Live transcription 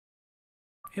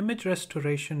Image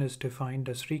restoration is defined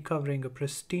as recovering a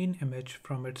pristine image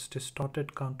from its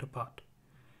distorted counterpart.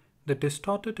 The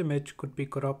distorted image could be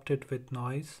corrupted with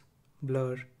noise,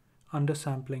 blur,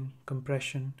 undersampling,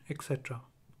 compression, etc.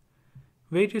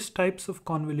 Various types of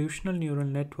convolutional neural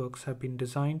networks have been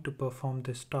designed to perform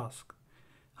this task.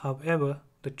 However,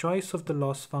 the choice of the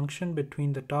loss function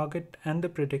between the target and the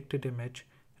predicted image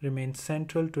remains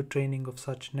central to training of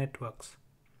such networks.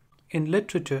 In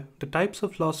literature, the types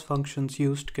of loss functions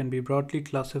used can be broadly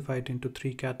classified into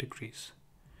three categories.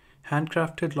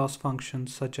 Handcrafted loss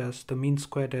functions such as the mean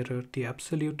squared error, the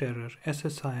absolute error,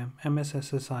 SSIM,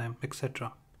 MSSSIM,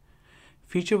 etc.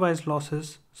 Feature-wise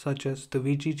losses such as the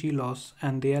VGG loss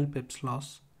and the LPIPS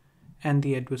loss, and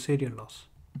the adversarial loss.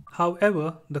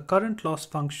 However, the current loss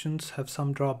functions have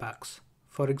some drawbacks.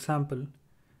 For example,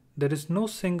 there is no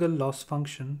single loss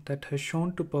function that has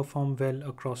shown to perform well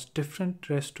across different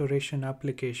restoration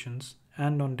applications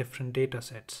and on different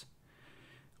datasets.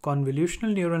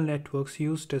 Convolutional neural networks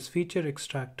used as feature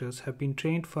extractors have been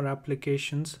trained for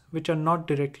applications which are not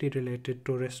directly related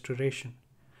to restoration.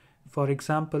 For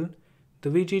example, the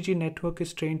VGG network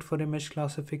is trained for image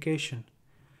classification.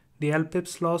 The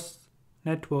LPIPS loss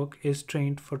network is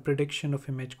trained for prediction of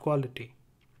image quality.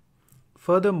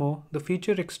 Furthermore, the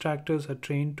feature extractors are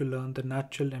trained to learn the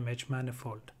natural image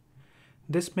manifold.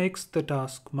 This makes the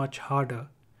task much harder,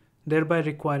 thereby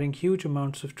requiring huge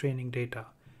amounts of training data.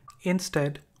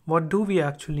 Instead, what do we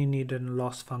actually need in a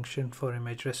loss function for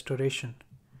image restoration?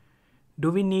 Do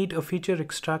we need a feature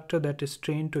extractor that is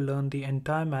trained to learn the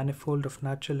entire manifold of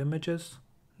natural images?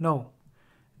 No.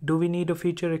 Do we need a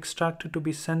feature extractor to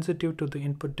be sensitive to the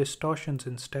input distortions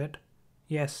instead?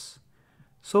 Yes.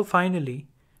 So finally,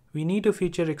 we need a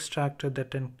feature extractor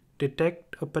that can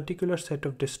detect a particular set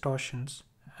of distortions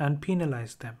and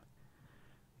penalize them.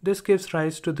 This gives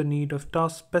rise to the need of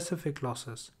task-specific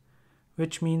losses,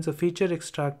 which means a feature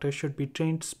extractor should be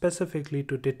trained specifically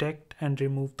to detect and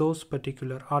remove those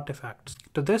particular artifacts.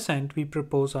 To this end, we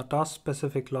propose a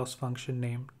task-specific loss function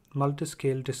named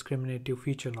multiscale discriminative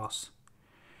feature loss.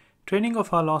 Training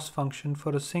of our loss function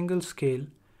for a single scale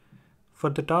for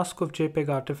the task of JPEG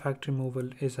artifact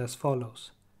removal is as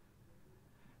follows.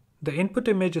 The input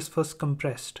image is first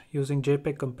compressed using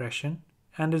JPEG compression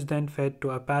and is then fed to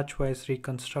a patch-wise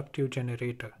reconstructive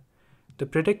generator. The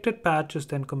predicted patch is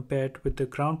then compared with the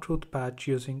ground truth patch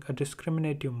using a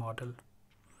discriminative model.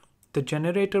 The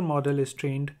generator model is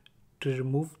trained to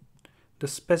remove the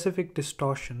specific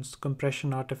distortions,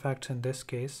 compression artifacts in this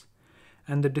case,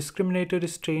 and the discriminator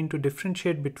is trained to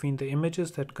differentiate between the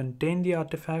images that contain the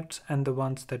artifacts and the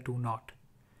ones that do not.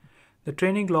 The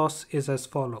training loss is as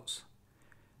follows.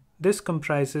 This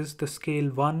comprises the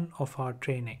scale 1 of our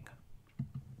training.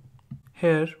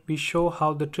 Here we show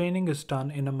how the training is done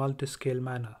in a multiscale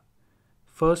manner.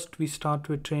 First, we start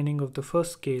with training of the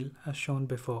first scale as shown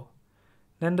before.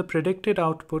 Then the predicted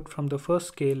output from the first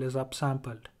scale is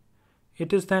upsampled.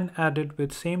 It is then added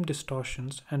with same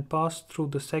distortions and passed through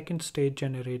the second stage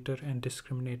generator and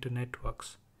discriminator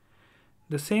networks.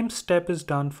 The same step is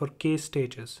done for k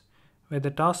stages, where the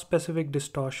task-specific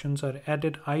distortions are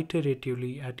added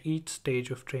iteratively at each stage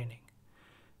of training.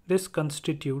 This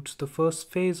constitutes the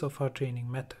first phase of our training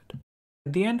method.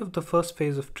 At the end of the first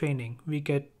phase of training, we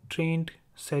get trained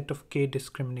set of k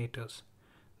discriminators.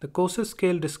 The closest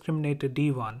scale discriminator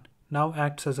D1 now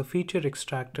acts as a feature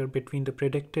extractor between the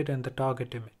predicted and the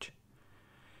target image.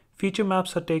 Feature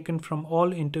maps are taken from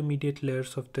all intermediate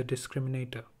layers of the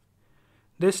discriminator.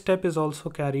 This step is also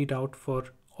carried out for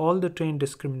all the trained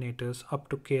discriminators up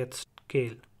to kth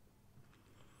scale.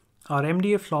 Our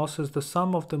MDF loss is the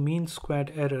sum of the mean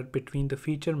squared error between the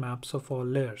feature maps of all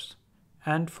layers,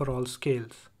 and for all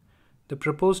scales. The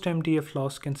proposed MDF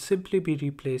loss can simply be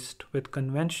replaced with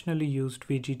conventionally used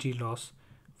VGG loss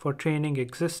for training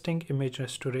existing image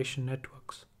restoration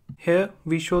networks. Here,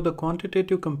 we show the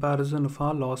quantitative comparison of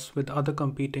our loss with other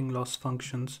competing loss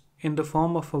functions in the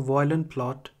form of a Voiland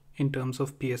plot in terms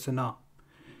of PSNR.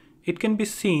 It can be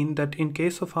seen that in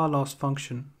case of our loss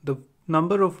function, the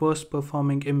number of worst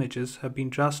performing images have been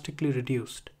drastically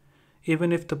reduced,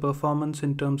 even if the performance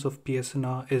in terms of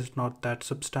PSNR is not that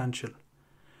substantial.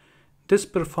 This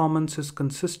performance is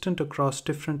consistent across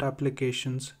different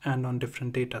applications and on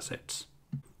different datasets.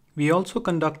 We also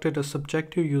conducted a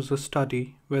subjective user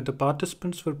study where the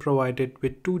participants were provided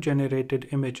with 2 generated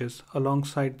images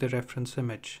alongside the reference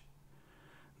image.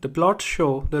 The plots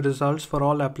show the results for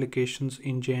all applications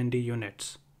in JND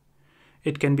units.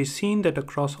 It can be seen that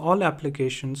across all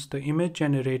applications, the image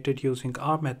generated using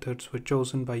our methods were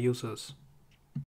chosen by users.